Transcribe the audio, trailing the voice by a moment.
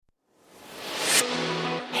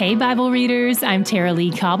Hey, Bible readers, I'm Tara Lee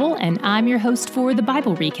Cobble, and I'm your host for the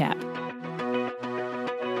Bible Recap.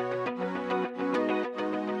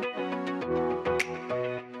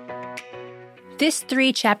 This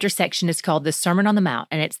 3-chapter section is called the Sermon on the Mount,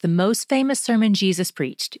 and it's the most famous sermon Jesus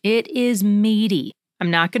preached. It is meaty. I'm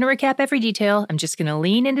not going to recap every detail. I'm just going to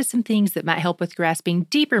lean into some things that might help with grasping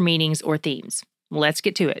deeper meanings or themes. Let's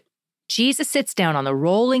get to it. Jesus sits down on the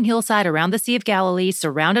rolling hillside around the Sea of Galilee,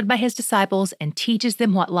 surrounded by his disciples, and teaches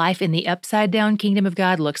them what life in the upside-down kingdom of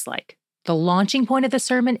God looks like. The launching point of the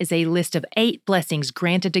sermon is a list of 8 blessings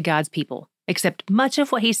granted to God's people, except much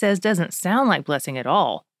of what he says doesn't sound like blessing at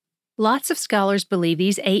all. Lots of scholars believe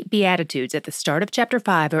these 8 Beatitudes at the start of chapter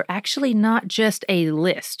 5 are actually not just a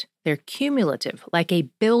list. They're cumulative, like a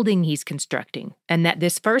building he's constructing, and that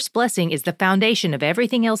this first blessing is the foundation of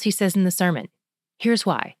everything else he says in the sermon. Here's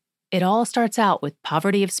why. It all starts out with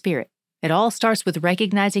poverty of spirit. It all starts with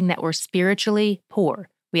recognizing that we're spiritually poor.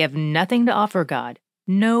 We have nothing to offer God,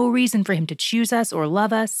 no reason for him to choose us or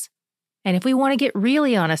love us. And if we want to get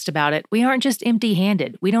really honest about it, we aren't just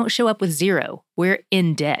empty-handed. We don't show up with 0. We're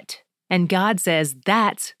in debt. And God says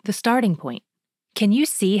that's the starting point. Can you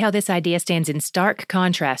see how this idea stands in stark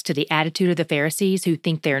contrast to the attitude of the Pharisees who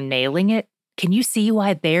think they're nailing it? Can you see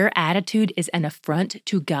why their attitude is an affront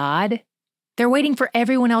to God? They're waiting for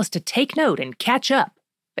everyone else to take note and catch up.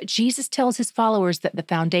 But Jesus tells his followers that the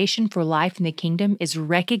foundation for life in the kingdom is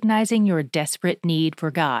recognizing your desperate need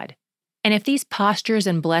for God. And if these postures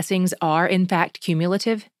and blessings are in fact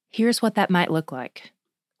cumulative, here's what that might look like.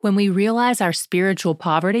 When we realize our spiritual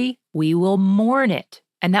poverty, we will mourn it,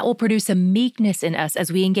 and that will produce a meekness in us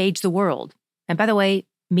as we engage the world. And by the way,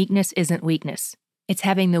 meekness isn't weakness. It's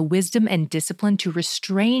having the wisdom and discipline to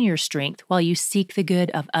restrain your strength while you seek the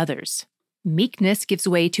good of others. Meekness gives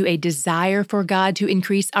way to a desire for God to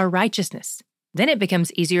increase our righteousness. Then it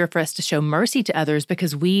becomes easier for us to show mercy to others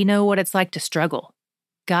because we know what it's like to struggle.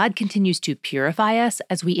 God continues to purify us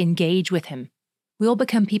as we engage with him. We'll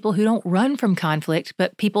become people who don't run from conflict,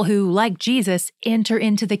 but people who, like Jesus, enter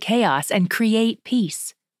into the chaos and create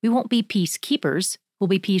peace. We won't be peacekeepers, we'll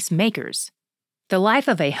be peacemakers. The life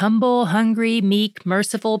of a humble, hungry, meek,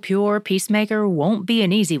 merciful, pure peacemaker won't be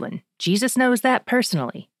an easy one. Jesus knows that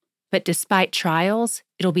personally. But despite trials,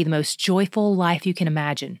 it'll be the most joyful life you can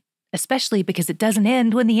imagine, especially because it doesn't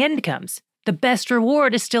end when the end comes. The best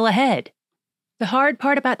reward is still ahead. The hard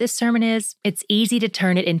part about this sermon is, it's easy to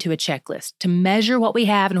turn it into a checklist, to measure what we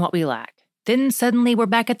have and what we lack. Then suddenly we're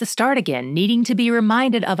back at the start again, needing to be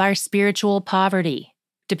reminded of our spiritual poverty.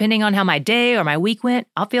 Depending on how my day or my week went,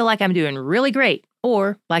 I'll feel like I'm doing really great,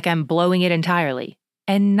 or like I'm blowing it entirely.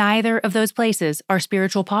 And neither of those places are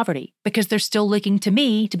spiritual poverty, because they're still looking to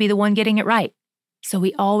me to be the one getting it right. So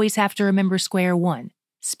we always have to remember square one,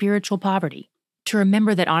 spiritual poverty. To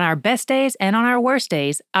remember that on our best days and on our worst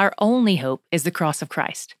days, our only hope is the cross of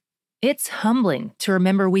Christ. It's humbling to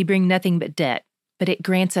remember we bring nothing but debt, but it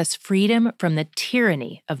grants us freedom from the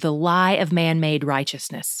tyranny of the lie of man-made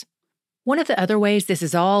righteousness. One of the other ways this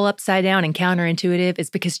is all upside down and counterintuitive is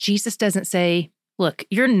because Jesus doesn't say, look,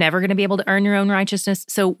 you're never going to be able to earn your own righteousness,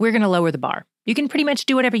 so we're going to lower the bar. You can pretty much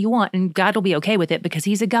do whatever you want, and God will be okay with it because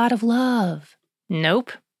he's a God of love.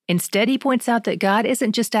 Nope. Instead, he points out that God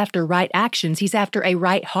isn't just after right actions, he's after a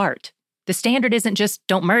right heart. The standard isn't just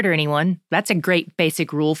don't murder anyone. That's a great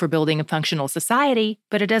basic rule for building a functional society,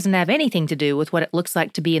 but it doesn't have anything to do with what it looks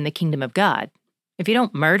like to be in the kingdom of God. If you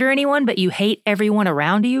don't murder anyone, but you hate everyone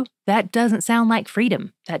around you, that doesn't sound like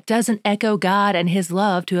freedom. That doesn't echo God and his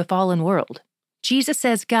love to a fallen world. Jesus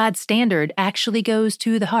says God's standard actually goes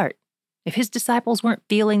to the heart. If his disciples weren't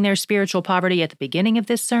feeling their spiritual poverty at the beginning of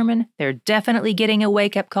this sermon, they're definitely getting a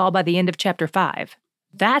wake-up call by the end of chapter 5.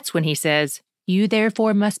 That's when he says, "You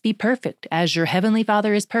therefore must be perfect, as your heavenly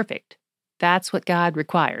Father is perfect." That's what God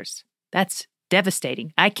requires. That's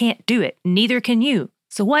devastating. I can't do it. Neither can you.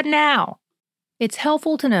 So what now? It's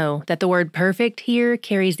helpful to know that the word perfect here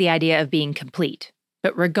carries the idea of being complete.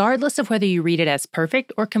 But regardless of whether you read it as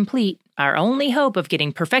perfect or complete, our only hope of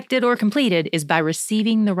getting perfected or completed is by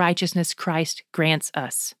receiving the righteousness Christ grants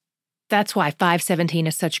us. That's why 5:17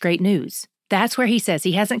 is such great news. That's where he says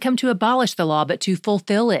he hasn't come to abolish the law, but to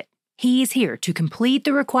fulfill it. He's here to complete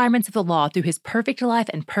the requirements of the law through his perfect life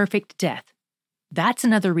and perfect death. That's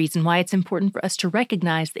another reason why it's important for us to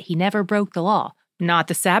recognize that he never broke the law. Not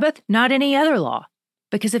the Sabbath, not any other law.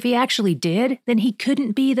 Because if he actually did, then he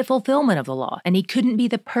couldn't be the fulfillment of the law, and he couldn't be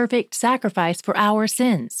the perfect sacrifice for our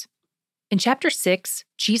sins. In chapter 6,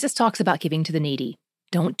 Jesus talks about giving to the needy.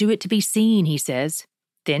 Don't do it to be seen, he says.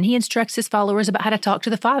 Then he instructs his followers about how to talk to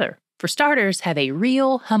the Father. For starters, have a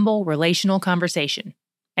real, humble, relational conversation.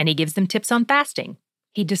 And he gives them tips on fasting.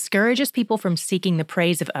 He discourages people from seeking the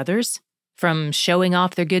praise of others, from showing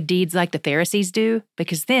off their good deeds like the Pharisees do,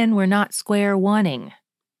 because then we're not square one-ing.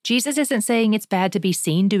 Jesus isn't saying it's bad to be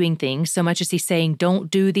seen doing things so much as he's saying don't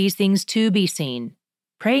do these things to be seen.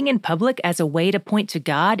 Praying in public as a way to point to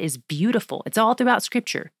God is beautiful. It's all throughout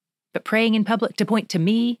Scripture. But praying in public to point to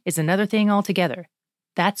me is another thing altogether.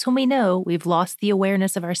 That's when we know we've lost the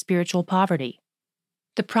awareness of our spiritual poverty.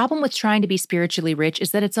 The problem with trying to be spiritually rich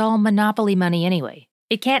is that it's all monopoly money anyway.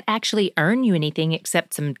 It can't actually earn you anything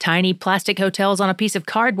except some tiny plastic hotels on a piece of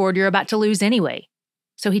cardboard you're about to lose anyway.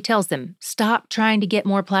 So he tells them, stop trying to get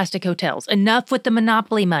more plastic hotels. Enough with the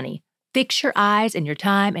monopoly money. Fix your eyes and your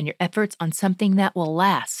time and your efforts on something that will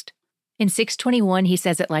last. In 6:21, he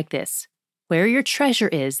says it like this: where your treasure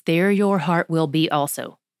is, there your heart will be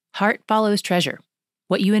also. Heart follows treasure.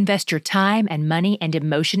 What you invest your time and money and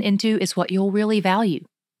emotion into is what you'll really value.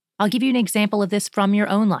 I'll give you an example of this from your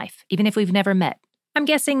own life, even if we've never met. I'm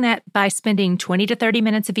guessing that by spending 20 to 30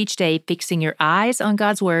 minutes of each day fixing your eyes on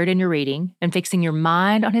God's Word in your reading and fixing your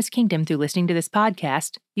mind on His kingdom through listening to this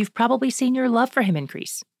podcast, you've probably seen your love for Him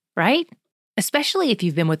increase, right? Especially if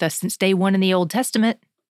you've been with us since day one in the Old Testament.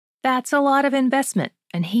 That's a lot of investment,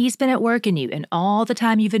 and He's been at work in you and all the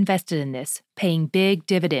time you've invested in this, paying big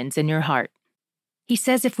dividends in your heart. He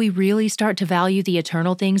says if we really start to value the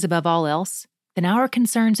eternal things above all else, then our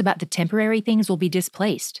concerns about the temporary things will be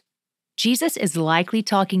displaced. Jesus is likely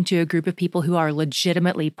talking to a group of people who are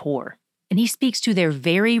legitimately poor, and he speaks to their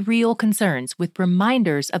very real concerns with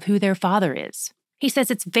reminders of who their Father is. He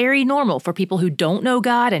says it's very normal for people who don't know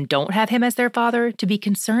God and don't have Him as their Father to be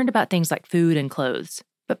concerned about things like food and clothes.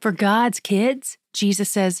 But for God's kids, Jesus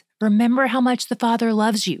says, remember how much the Father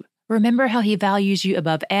loves you. Remember how He values you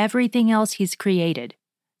above everything else He's created.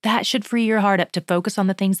 That should free your heart up to focus on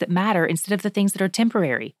the things that matter instead of the things that are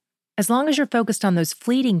temporary. As long as you're focused on those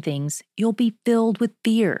fleeting things, you'll be filled with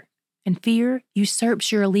fear. And fear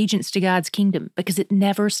usurps your allegiance to God's kingdom because it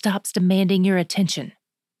never stops demanding your attention.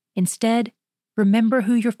 Instead, remember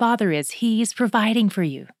who your Father is. He's providing for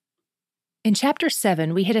you. In chapter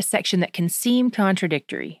 7, we hit a section that can seem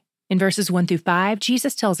contradictory. In verses 1 through 5,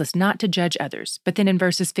 Jesus tells us not to judge others, but then in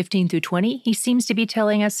verses 15 through 20, he seems to be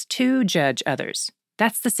telling us to judge others.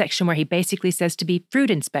 That's the section where he basically says to be fruit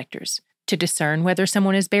inspectors, to discern whether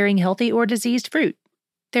someone is bearing healthy or diseased fruit.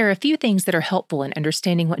 There are a few things that are helpful in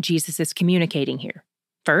understanding what Jesus is communicating here.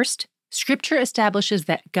 First, Scripture establishes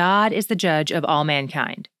that God is the judge of all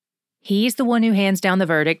mankind. He's the one who hands down the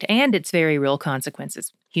verdict and its very real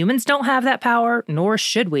consequences. Humans don't have that power, nor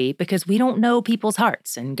should we, because we don't know people's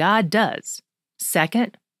hearts, and God does.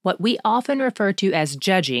 Second, what we often refer to as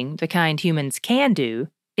judging, the kind humans can do,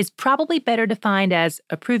 is probably better defined as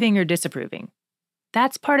approving or disapproving.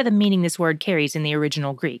 That's part of the meaning this word carries in the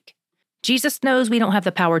original Greek. Jesus knows we don't have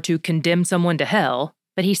the power to condemn someone to hell,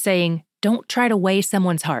 but he's saying, don't try to weigh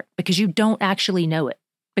someone's heart because you don't actually know it.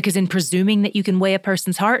 Because in presuming that you can weigh a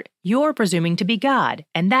person's heart, you're presuming to be God,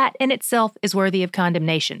 and that in itself is worthy of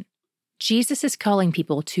condemnation. Jesus is calling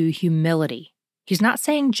people to humility. He's not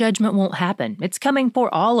saying judgment won't happen. It's coming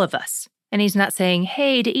for all of us. And he's not saying,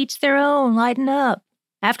 hey, to each their own, lighten up.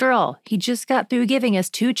 After all, he just got through giving us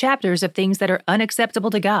 2 chapters of things that are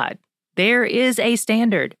unacceptable to God. There is a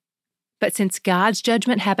standard. But since God's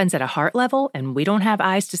judgment happens at a heart level and we don't have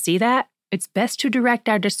eyes to see that, it's best to direct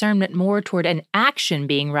our discernment more toward an action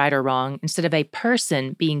being right or wrong instead of a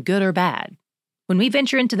person being good or bad. When we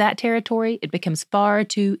venture into that territory, it becomes far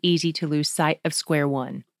too easy to lose sight of square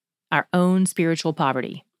one, our own spiritual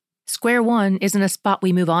poverty. Square one isn't a spot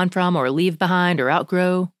we move on from or leave behind or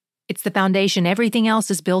outgrow. It's the foundation everything else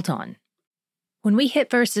is built on. When we hit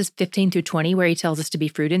verses 15 through 20, where he tells us to be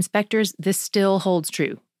fruit inspectors, this still holds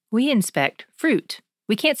true. We inspect fruit.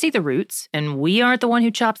 We can't see the roots, and we aren't the one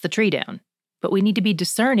who chops the tree down. But we need to be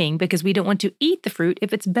discerning because we don't want to eat the fruit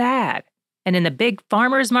if it's bad. And in the big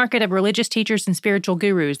farmer's market of religious teachers and spiritual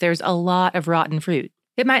gurus, there's a lot of rotten fruit.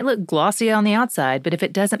 It might look glossy on the outside, but if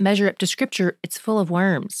it doesn't measure up to Scripture, it's full of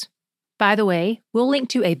worms. By the way, we'll link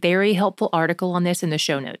to a very helpful article on this in the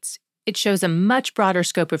show notes. It shows a much broader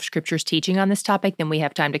scope of Scripture's teaching on this topic than we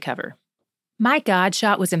have time to cover. My God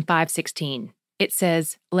shot was in 5:16. It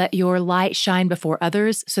says, let your light shine before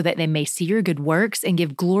others so that they may see your good works and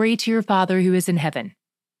give glory to your Father who is in heaven.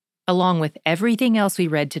 Along with everything else we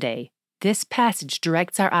read today, this passage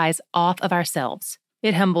directs our eyes off of ourselves.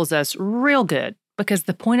 It humbles us real good because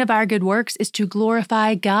the point of our good works is to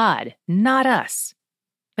glorify God, not us.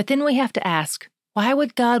 But then we have to ask, why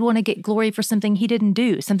would God want to get glory for something he didn't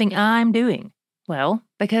do, something I'm doing? Well,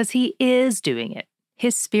 because he is doing it.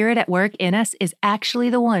 His Spirit at work in us is actually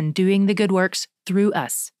the one doing the good works through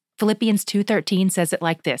us. Philippians 2:13 says it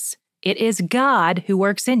like this, It is God who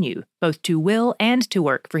works in you, both to will and to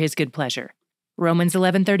work for his good pleasure. Romans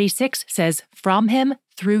 11:36 says, "From him,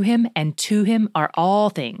 through him, and to him are all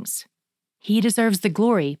things." He deserves the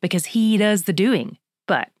glory because he does the doing.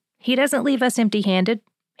 But he doesn't leave us empty-handed.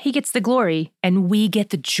 He gets the glory, and we get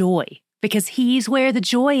the joy because he's where the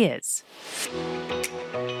joy is.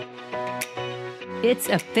 It's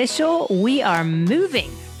official. We are moving.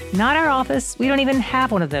 Not our office. We don't even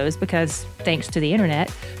have one of those because thanks to the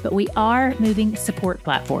internet, but we are moving support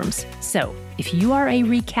platforms. So if you are a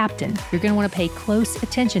recaptain, you're going to want to pay close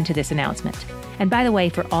attention to this announcement. And by the way,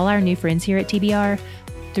 for all our new friends here at TBR,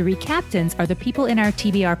 the recaptains are the people in our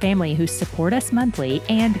TBR family who support us monthly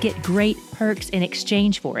and get great perks in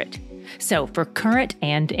exchange for it. So for current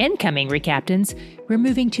and incoming recaptains, we're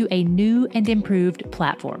moving to a new and improved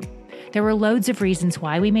platform. There were loads of reasons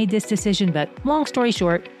why we made this decision, but long story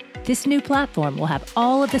short, this new platform will have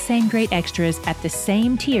all of the same great extras at the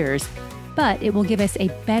same tiers, but it will give us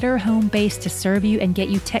a better home base to serve you and get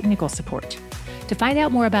you technical support. To find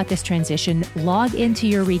out more about this transition, log into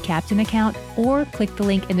your Recaptain account or click the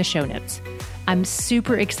link in the show notes. I'm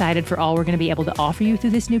super excited for all we're going to be able to offer you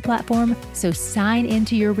through this new platform, so sign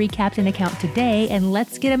into your Recaptain account today and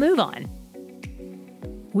let's get a move on.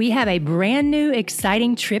 We have a brand new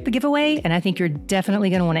exciting trip giveaway, and I think you're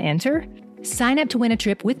definitely going to want to enter. Sign up to win a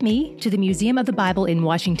trip with me to the Museum of the Bible in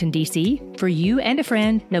Washington, D.C. for you and a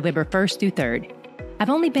friend November 1st through 3rd. I've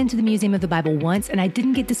only been to the Museum of the Bible once, and I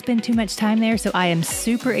didn't get to spend too much time there, so I am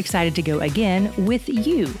super excited to go again with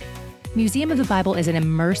you. Museum of the Bible is an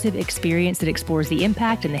immersive experience that explores the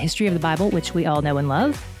impact and the history of the Bible, which we all know and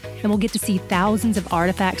love. And we'll get to see thousands of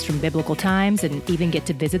artifacts from biblical times and even get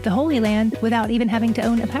to visit the Holy Land without even having to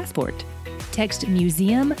own a passport. Text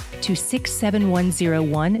MUSEUM to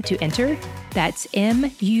 67101 to enter. That's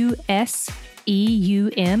MUSEUM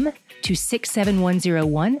to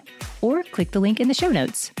 67101, or click the link in the show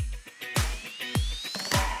notes.